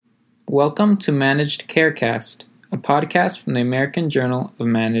Welcome to Managed Carecast, a podcast from the American Journal of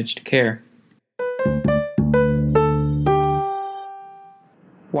Managed Care.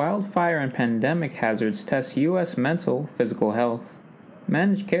 Wildfire and pandemic hazards test U.S. mental, physical health.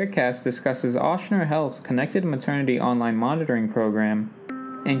 Managed Carecast discusses Ochsner Health's Connected Maternity Online Monitoring Program,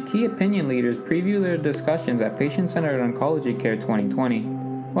 and key opinion leaders preview their discussions at Patient-Centered Oncology Care 2020.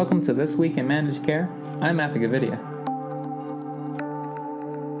 Welcome to This Week in Managed Care. I'm Matthew Gavidia.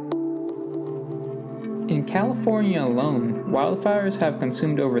 In California alone, wildfires have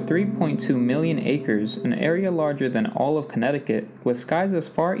consumed over 3.2 million acres, an area larger than all of Connecticut, with skies as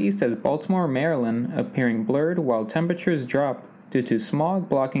far east as Baltimore, Maryland, appearing blurred while temperatures drop due to smog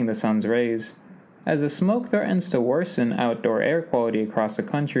blocking the sun's rays. As the smoke threatens to worsen outdoor air quality across the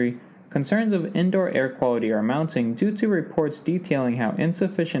country, concerns of indoor air quality are mounting due to reports detailing how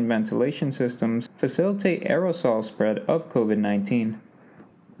insufficient ventilation systems facilitate aerosol spread of COVID-19.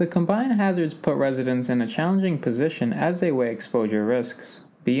 The combined hazards put residents in a challenging position as they weigh exposure risks.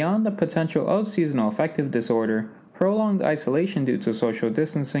 Beyond the potential of seasonal affective disorder, prolonged isolation due to social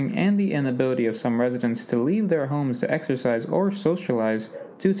distancing and the inability of some residents to leave their homes to exercise or socialize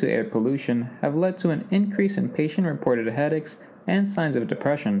due to air pollution have led to an increase in patient-reported headaches and signs of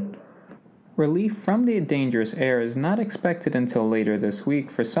depression. Relief from the dangerous air is not expected until later this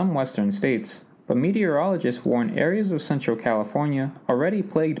week for some western states, but meteorologists warn areas of Central California, already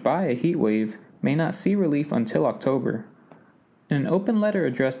plagued by a heat wave, may not see relief until October. In an open letter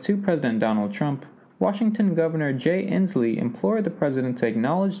addressed to President Donald Trump, Washington Governor Jay Inslee implored the president to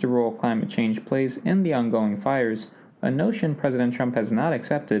acknowledge the role climate change plays in the ongoing fires, a notion President Trump has not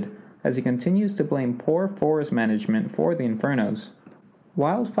accepted, as he continues to blame poor forest management for the infernos.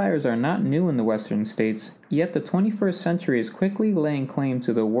 Wildfires are not new in the western states, yet the 21st century is quickly laying claim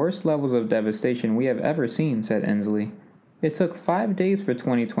to the worst levels of devastation we have ever seen, said Inslee. It took 5 days for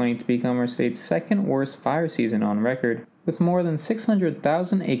 2020 to become our state's second worst fire season on record, with more than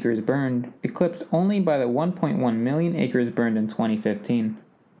 600,000 acres burned, eclipsed only by the 1.1 million acres burned in 2015.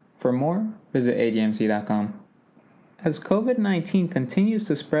 For more, visit ajmc.com. As COVID-19 continues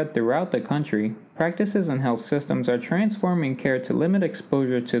to spread throughout the country, practices and health systems are transforming care to limit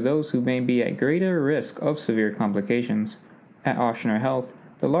exposure to those who may be at greater risk of severe complications. At Ochsner Health,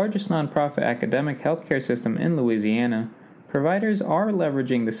 the largest nonprofit academic healthcare system in Louisiana, providers are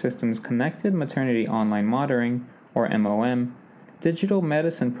leveraging the system's Connected Maternity Online Monitoring, or MOM, digital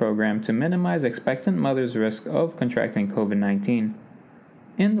medicine program to minimize expectant mothers' risk of contracting COVID-19.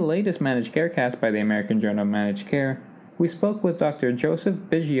 In the latest Managed Carecast by the American Journal of Managed Care, we spoke with Dr. Joseph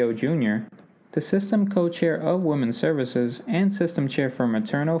Biggio Jr., the System Co-Chair of Women's Services and System Chair for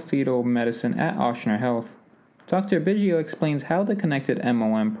Maternal-Fetal Medicine at Ochsner Health. Dr. Biggio explains how the Connected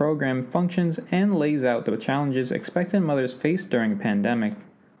MOM program functions and lays out the challenges expectant mothers face during a pandemic.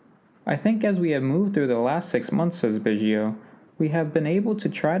 I think as we have moved through the last 6 months, says Biggio, we have been able to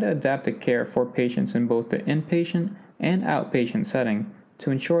try to adapt the care for patients in both the inpatient and outpatient setting, to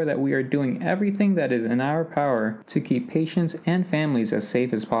ensure that we are doing everything that is in our power to keep patients and families as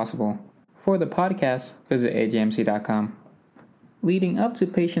safe as possible. For the podcast, visit ajmc.com. Leading up to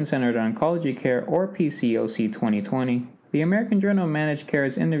Patient-Centered Oncology Care, or PCOC 2020, the American Journal of Managed Care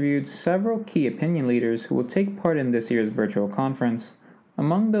has interviewed several key opinion leaders who will take part in this year's virtual conference.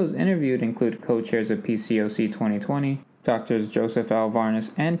 Among those interviewed include co-chairs of PCOC 2020, Drs. Joseph L.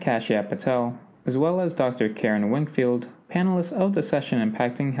 Varnes and Kashia Patel, as well as Dr. Karen Winkfield, panelists of the session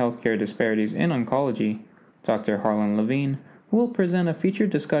Impacting Healthcare Disparities in Oncology, Dr. Harlan Levine, who will present a featured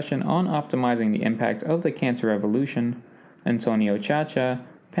discussion on optimizing the impact of the cancer revolution, Antonio Chacha,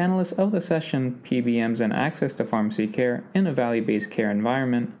 panelist of the session PBMs and Access to Pharmacy Care in a Value-Based Care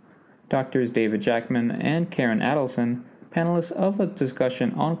Environment, Drs. David Jackman and Karen Adelson, panelists of a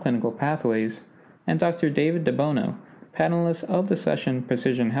discussion on clinical pathways, and Dr. David DeBono, panelists of the session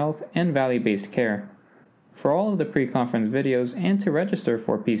Precision Health and Value-Based Care. For all of the pre-conference videos and to register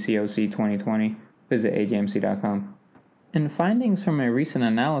for PCOC 2020, visit ajmc.com. In findings from a recent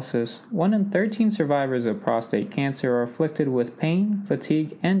analysis, 1 in 13 survivors of prostate cancer are afflicted with pain,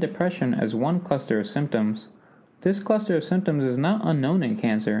 fatigue, and depression as one cluster of symptoms. This cluster of symptoms is not unknown in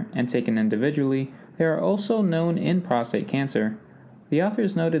cancer, and taken individually, they are also known in prostate cancer. The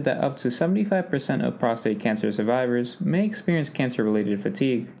authors noted that up to 75% of prostate cancer survivors may experience cancer-related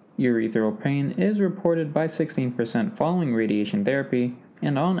fatigue. Urethral pain is reported by 16% following radiation therapy,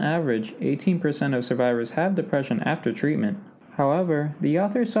 and on average, 18% of survivors have depression after treatment. However, the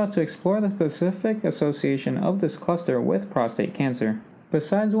authors sought to explore the specific association of this cluster with prostate cancer.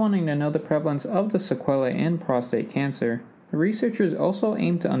 Besides wanting to know the prevalence of the sequelae in prostate cancer, the researchers also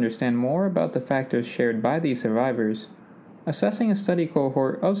aimed to understand more about the factors shared by these survivors. Assessing a study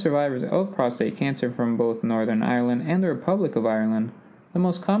cohort of survivors of prostate cancer from both Northern Ireland and the Republic of Ireland, the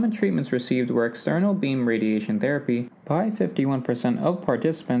most common treatments received were external beam radiation therapy by 51% of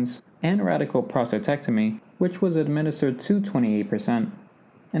participants and radical prostatectomy, which was administered to 28%.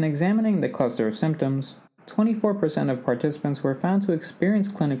 In examining the cluster of symptoms, 24% of participants were found to experience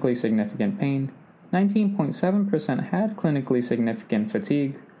clinically significant pain, 19.7% had clinically significant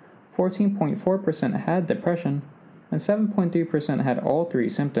fatigue, 14.4% had depression, and 7.3% had all three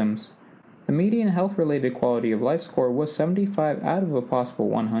symptoms. The median health-related quality of life score was 75 out of a possible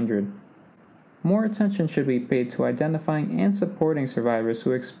 100. More attention should be paid to identifying and supporting survivors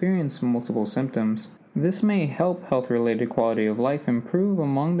who experience multiple symptoms. This may help health-related quality of life improve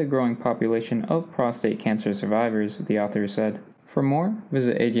among the growing population of prostate cancer survivors, the authors said. For more,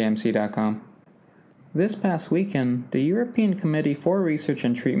 visit ajmc.com. This past weekend, the European Committee for Research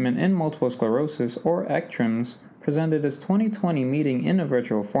and Treatment in Multiple Sclerosis, or ECTRIMS, presented its 2020 meeting in a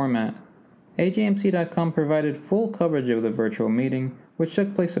virtual format. AJMC.com provided full coverage of the virtual meeting, which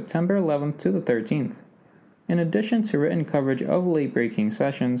took place September 11th to the 13th. In addition to written coverage of late-breaking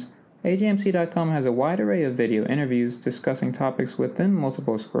sessions, AJMC.com has a wide array of video interviews discussing topics within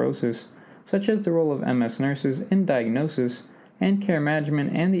multiple sclerosis, such as the role of MS nurses in diagnosis and care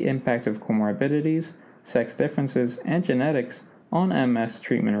management and the impact of comorbidities, sex differences, and genetics on MS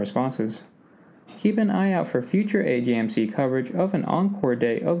treatment responses. Keep an eye out for future AJMC coverage of an encore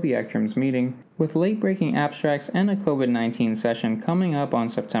day of the ECTRIMS meeting, with late-breaking abstracts and a COVID-19 session coming up on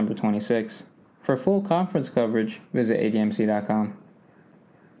September 26. For full conference coverage, visit ajmc.com.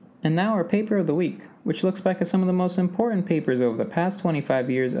 And now our paper of the week, which looks back at some of the most important papers over the past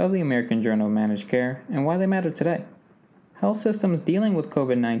 25 years of the American Journal of Managed Care and why they matter today. Health systems dealing with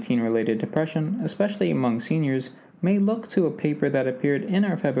COVID-19 related depression, especially among seniors, may look to a paper that appeared in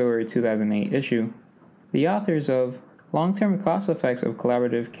our February 2008 issue. The authors of Long-Term Cost Effects of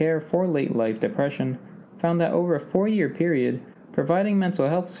Collaborative Care for Late-Life Depression found that over a 4-year period, providing mental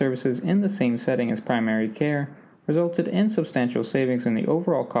health services in the same setting as primary care resulted in substantial savings in the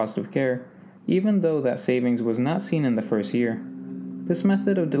overall cost of care, even though that savings was not seen in the first year. This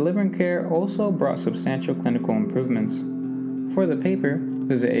method of delivering care also brought substantial clinical improvements. For the paper,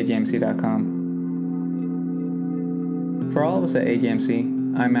 visit ajmc.com. For all of us at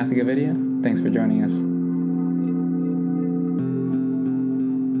AJMC, I'm Matthew Gavidia. Thanks for joining us.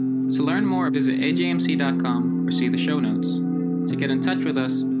 To learn more, visit ajmc.com or see the show notes. To get in touch with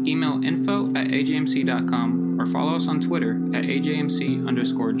us, email info@ajmc.com or follow us on Twitter at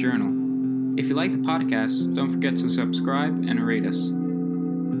ajmc_journal. If you like the podcast, don't forget to subscribe and rate us.